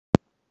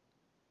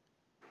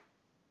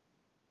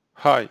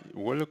Hi,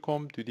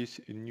 welcome to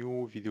this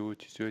new video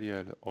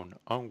tutorial on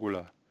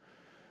Angular.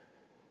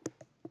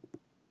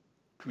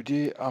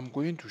 Today I'm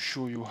going to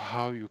show you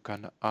how you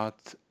can add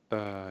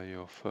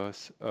your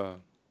first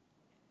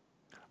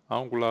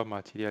Angular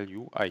Material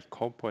UI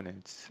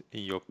components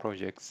in your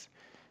projects.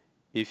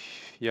 If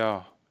you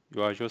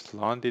are just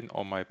landing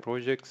on my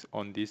projects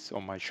on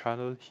my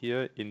channel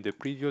here, in the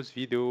previous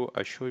video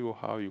I show you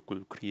how you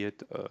could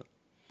create a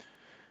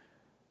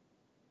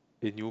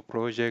new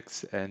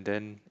projects and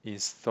then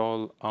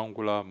install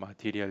Angular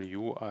Material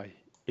UI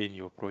in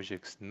your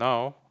projects.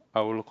 Now I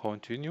will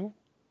continue.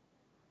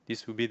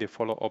 This will be the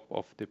follow-up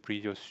of the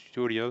previous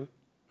tutorial,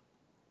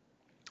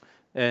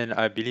 and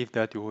I believe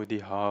that you already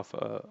have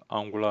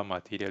Angular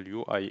Material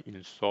UI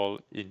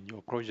installed in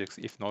your projects.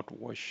 If not,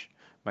 watch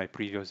my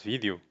previous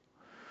video.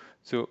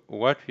 So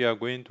what we are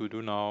going to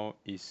do now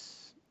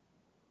is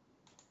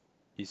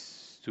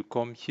to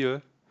come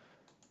here,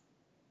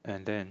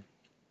 and then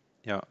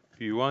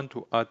we want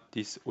to add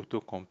this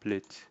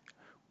autocomplete.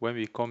 When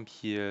we come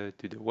here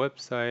to the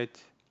website,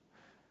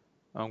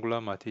 Angular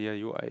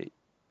Material UI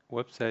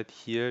website,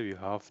 here you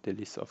have the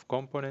list of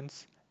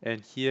components,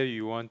 and here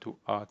you want to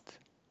add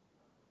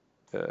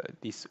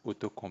this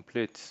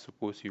autocomplete.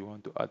 Suppose you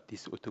want to add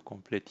this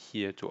autocomplete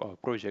here to our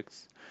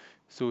projects.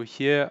 So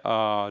here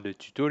are the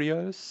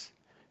tutorials,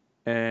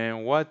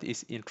 and what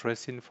is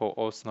interesting for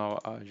us now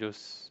are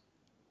just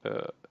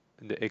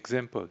the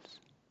examples.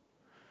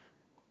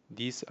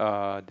 These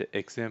are the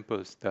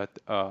examples that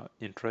are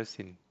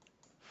interesting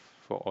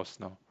for us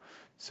now.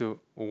 So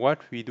what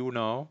we do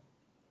now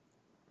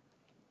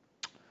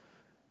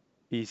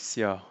is,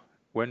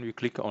 when we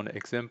click on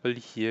example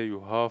here,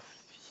 you have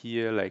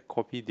here like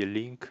copy the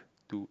link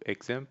to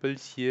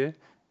examples here,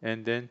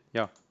 and then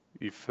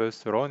we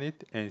first run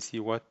it and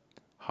see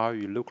how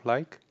you look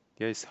like.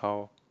 Here is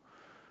how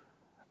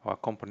our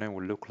component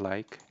will look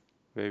like,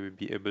 where we'll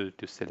be able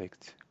to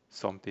select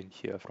something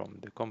here from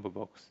the combo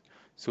box.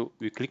 So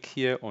we click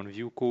here on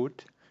view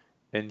code,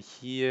 and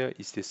here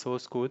is the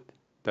source code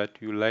that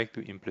you like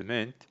to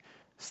implement,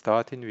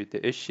 starting with the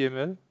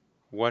HTML.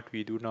 What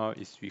we do now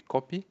is we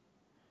copy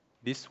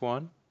this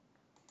one,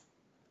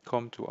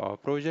 come to our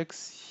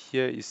projects.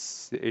 Here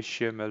is the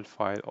HTML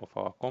file of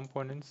our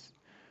components.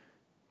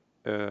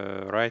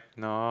 Right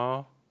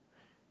now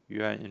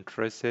you are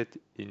interested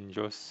in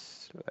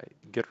just like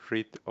get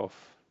rid of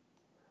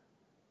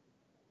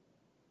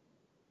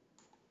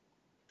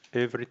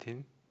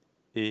everything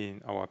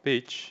in our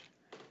page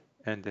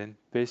and then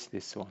paste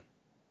this one.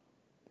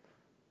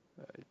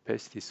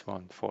 Paste this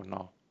one for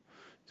now.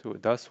 So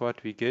that's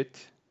what we get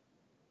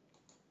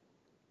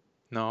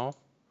now.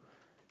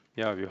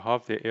 We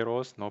have the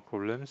errors, no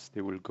problems,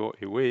 they will go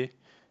away,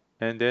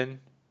 and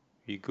then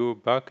we go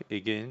back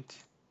again,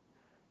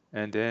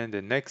 and then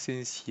the next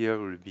things here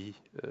will be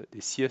the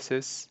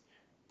CSS.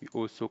 We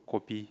also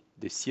copy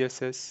the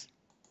CSS,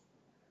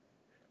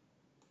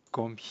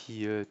 come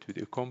here to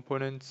the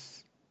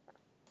components,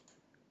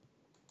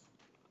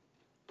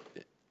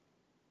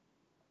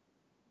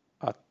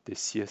 add the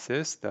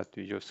CSS that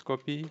we just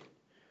copy,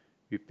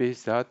 we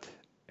paste that,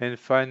 and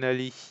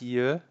finally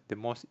here the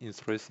most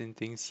interesting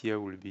things here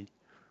will be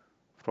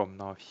from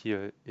now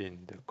here in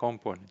the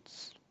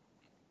components.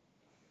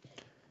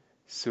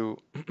 So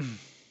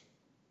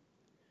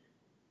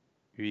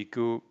we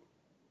go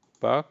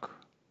back,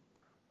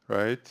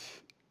 right,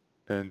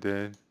 and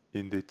then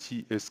in the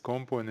TS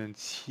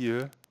components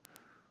here,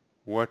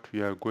 what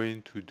we are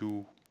going to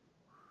do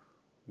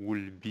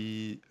will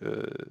be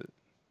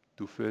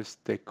to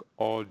first take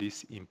all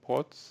these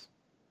imports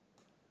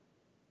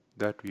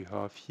that we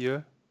have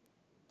here,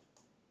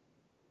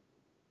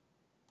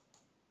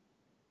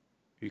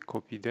 we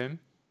copy them,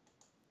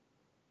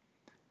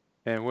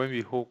 and when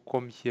we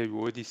come here, we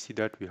already see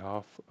that we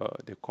have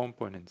the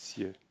components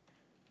here.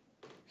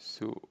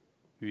 So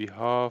we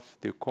have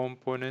the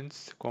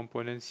components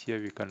here.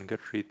 We can get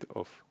rid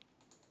of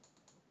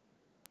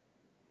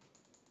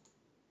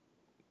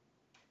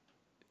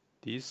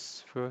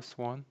this first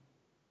one,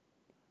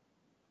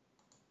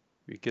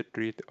 we get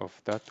rid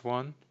of that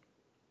one.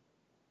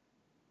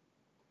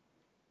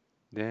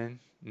 Then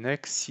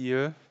next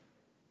here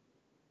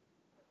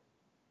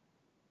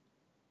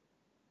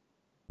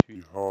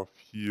we have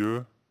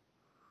here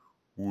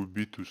will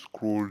be to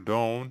scroll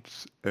down,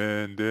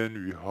 and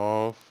then we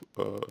have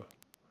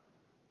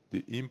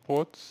the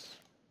imports.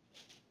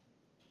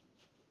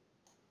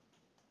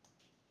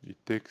 We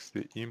take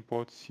the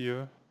imports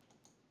here,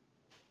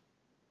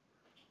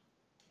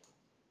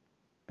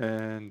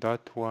 and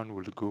that one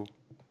will go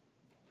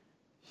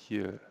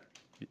here.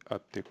 We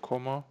add the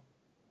comma.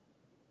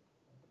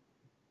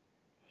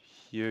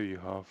 Here you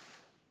have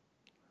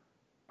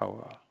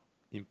our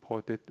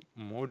imported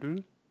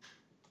module.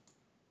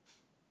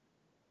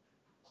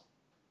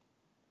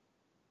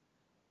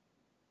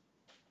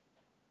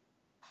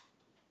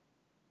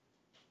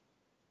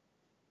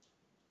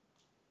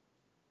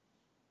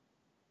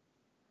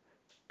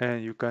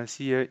 And you can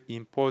see here,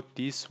 import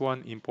this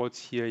one, imports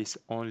here is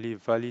only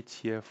valid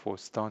here for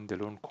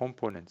standalone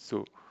components.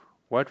 So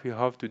what we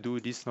have to do,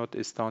 this is not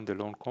a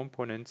standalone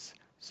components.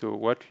 So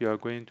what we are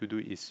going to do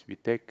is we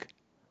take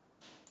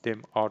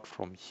them out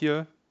from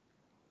here.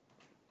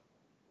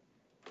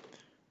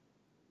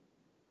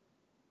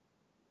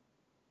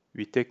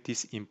 We take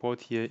this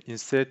import here.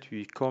 Instead,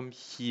 we come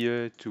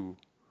here to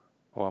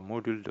our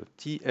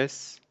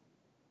module.ts.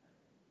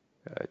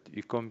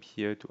 We come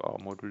here to our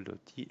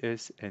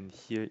module.ts, and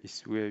here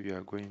is where we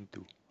are going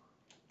to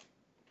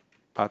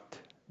add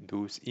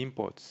those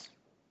imports.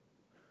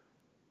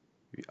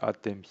 We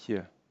add them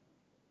here.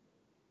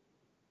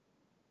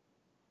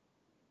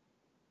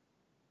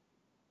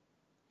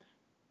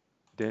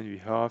 Then we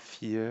have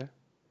here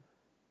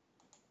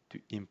to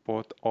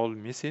import all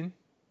missing.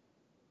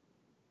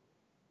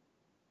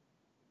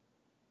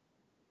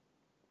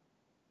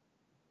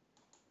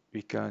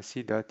 We can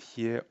see that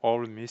here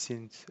all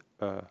missing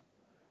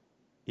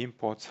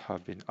imports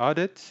have been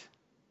added.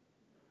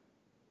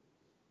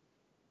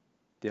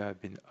 They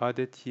have been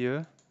added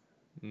here,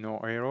 no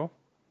error.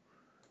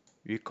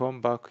 We come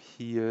back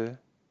here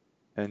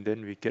and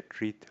then we get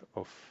rid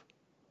of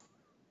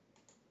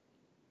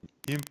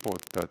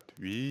import that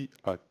we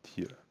add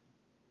here.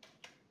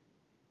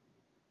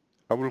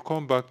 I will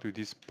come back to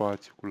this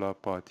particular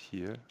part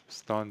here,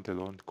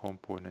 standalone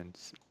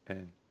components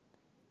and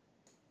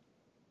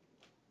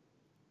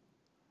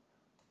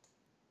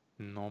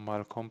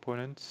normal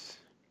components.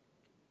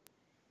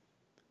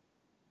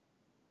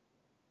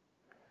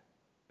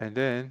 And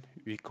then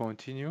we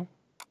continue.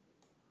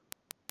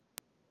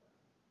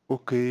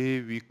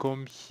 Okay, we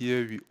come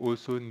here, we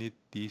also need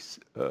these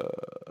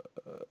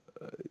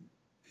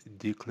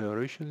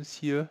declarations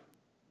here.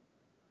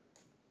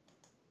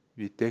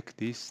 We take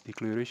these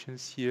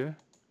declarations here,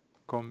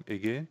 come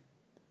again.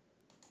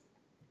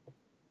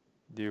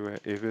 They were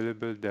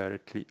available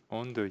directly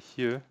under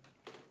here.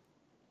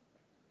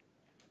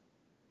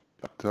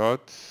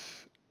 That,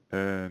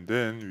 and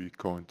then we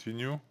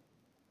continue.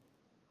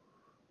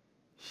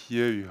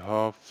 Here you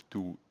have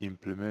to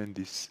implement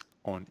this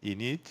on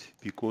init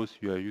because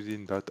we are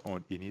using that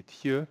on init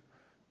here.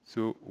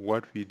 So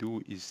what we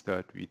do is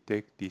that we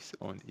take this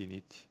on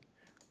init,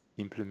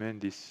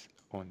 implement this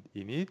on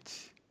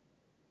init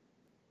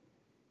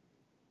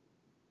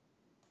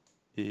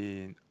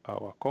in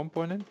our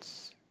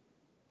components.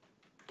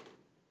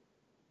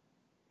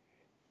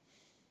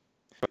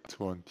 That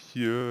one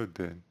here,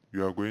 then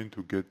we are going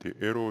to get the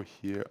error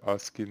here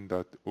asking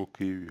that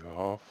okay, we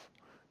have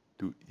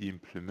to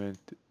implement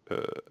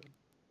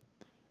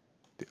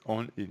the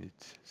on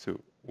init. So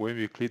when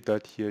we click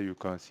that here, you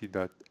can see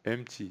that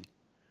empty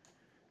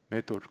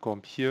method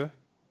come here.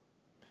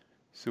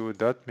 So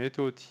that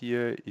method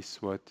here is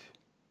what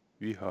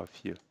we have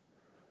here.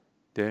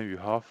 Then we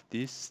have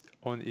this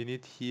on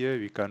init here.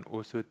 We can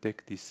also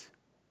take this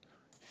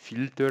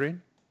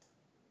filtering.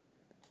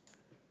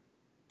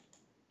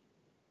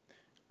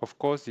 Of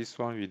course, this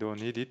one we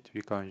don't need it.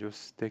 We can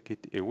just take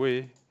it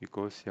away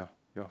because yeah,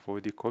 we have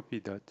already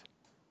copied that.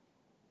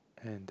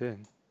 And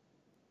then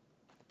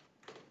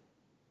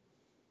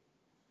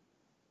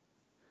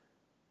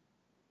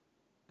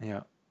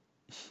yeah,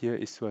 here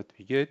is what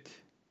we get.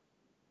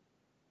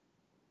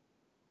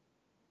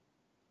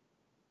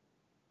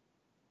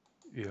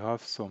 We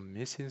have some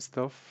missing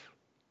stuff.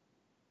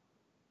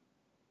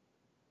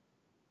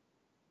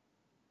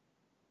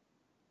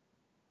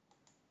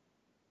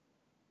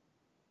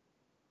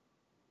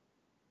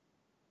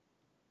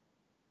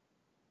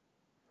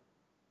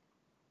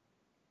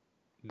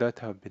 That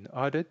have been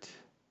added.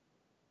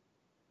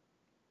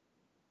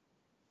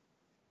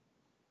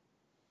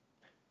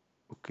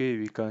 Okay,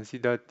 we can see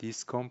that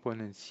these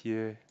components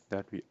here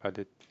that we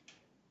added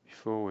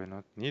before were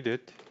not needed.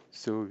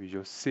 So we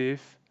just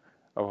save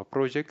our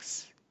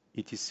projects.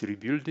 It is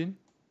rebuilding.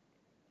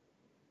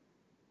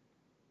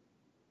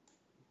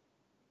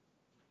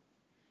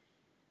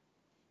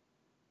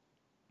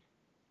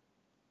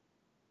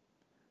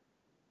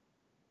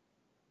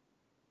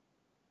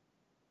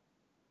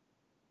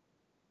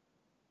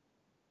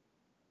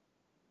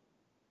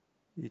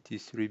 It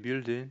is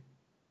rebuilding.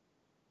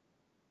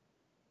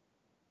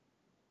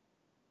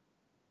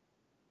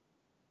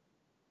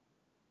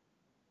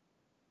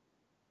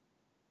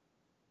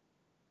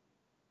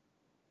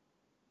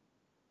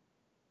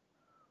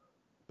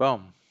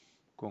 Bam!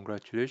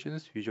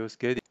 Congratulations, we just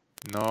get it.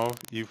 Now,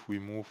 if we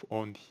move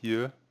on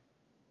here,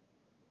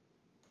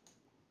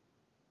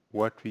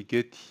 what we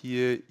get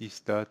here is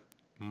that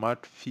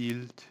math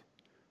field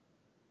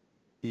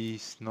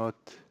is not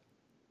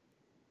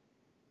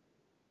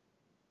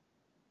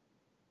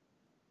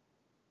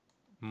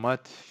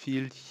math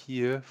field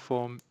here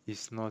form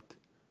is not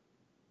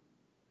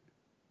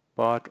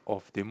part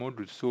of the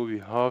module, so we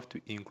have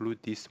to include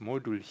this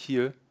module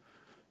here.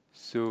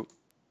 So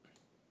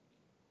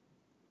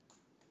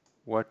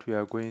what we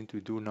are going to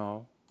do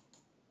now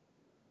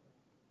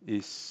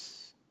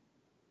is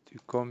to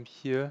come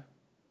here,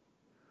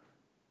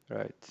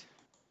 right?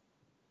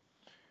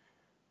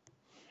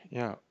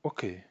 Yeah,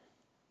 okay,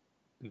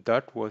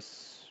 that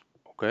was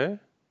okay.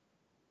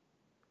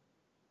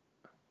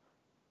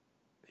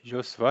 It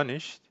just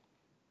vanished.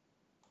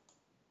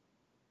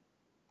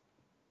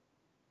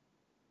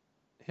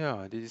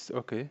 Yeah, this is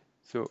okay.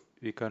 So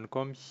we can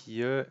come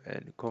here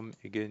and come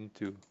again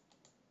to,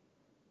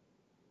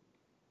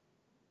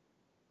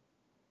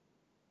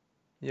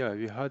 yeah,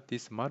 we had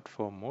this mat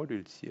form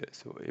modules here,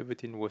 so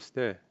everything was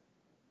there.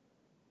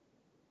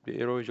 The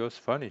error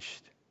just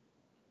vanished.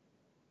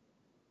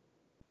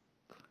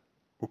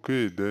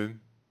 Okay, then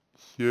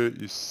here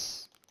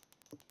is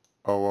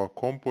our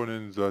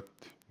component that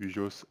we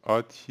just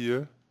add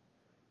here.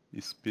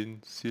 It's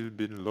still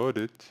been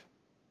loaded.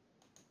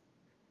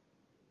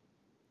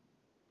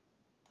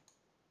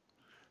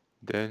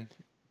 Then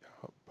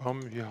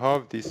we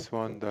have this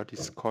one that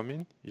is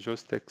coming. It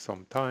just takes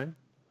some time,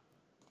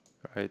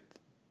 right?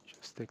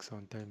 Just take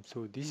some time.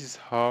 So this is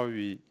how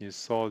we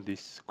install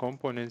these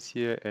components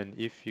here. And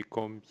if we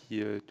come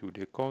here to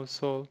the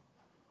console,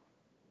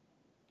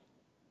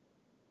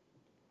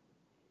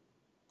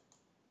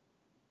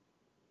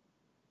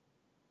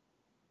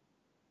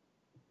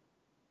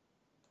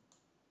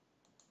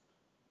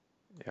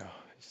 yeah,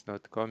 it's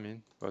not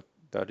coming, but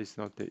that is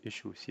not the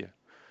issues here.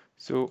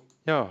 So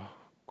yeah,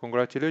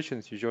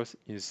 congratulations, you just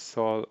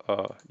install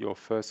your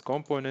first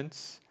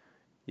components.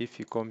 If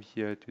you come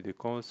here to the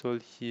console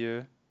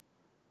here,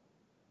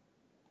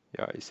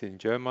 yeah, it's in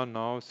German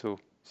now, so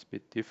it's a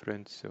bit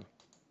different. So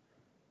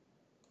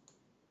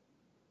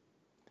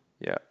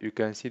yeah, you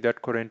can see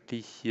that currently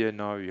here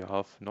now you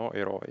have no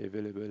error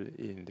available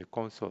in the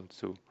console.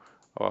 So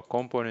our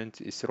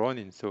component is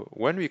running. So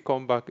when we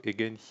come back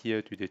again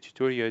here to the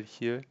tutorial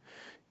here,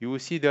 you will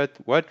see that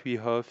what we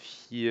have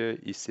here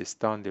is a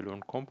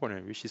standalone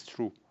component, which is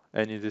true.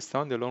 And in the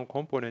standalone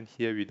component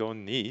here, we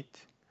don't need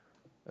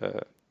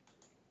uh,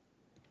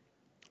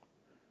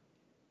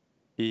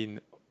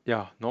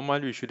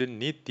 normally we shouldn't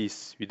need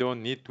this. We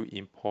don't need to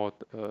import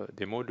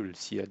the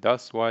modules here.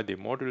 That's why the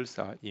modules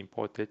are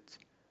imported.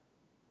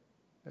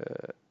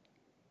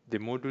 The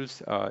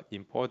modules are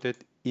imported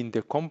in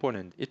the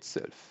component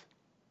itself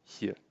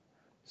here.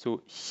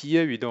 So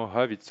here we don't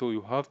have it. So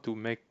you have to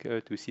make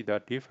to see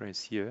that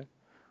difference here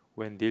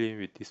when dealing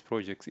with these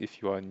projects.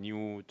 If you are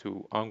new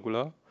to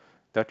Angular,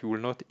 that you will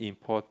not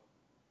import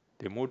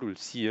the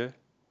modules here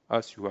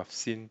as you have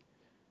seen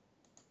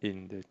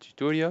in the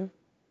tutorial.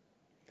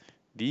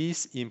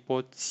 These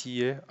imports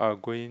here are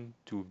going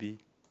to be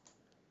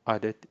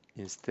added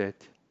instead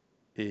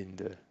in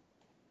the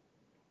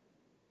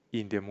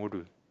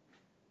module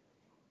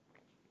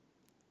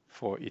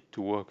for it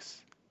to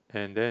works.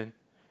 And then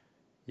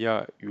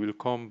yeah, you will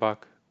come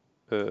back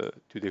to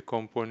the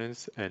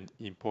components and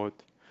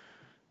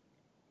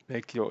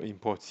make your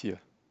imports here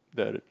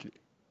directly.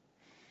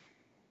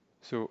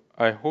 So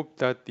I hope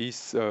that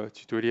this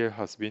tutorial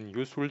has been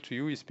useful to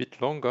you. It's a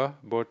bit longer,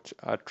 but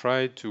I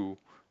tried to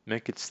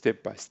make it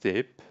step by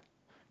step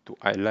to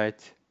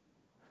highlight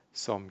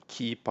some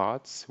key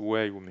parts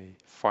where you may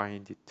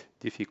find it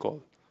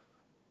difficult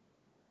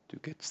to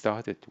get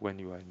started when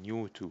you are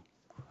new to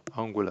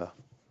Angular,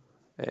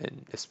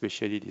 and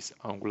especially this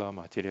Angular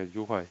Material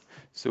UI.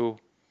 So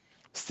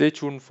stay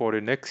tuned for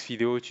the next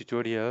video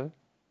tutorial,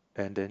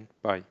 and then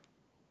bye.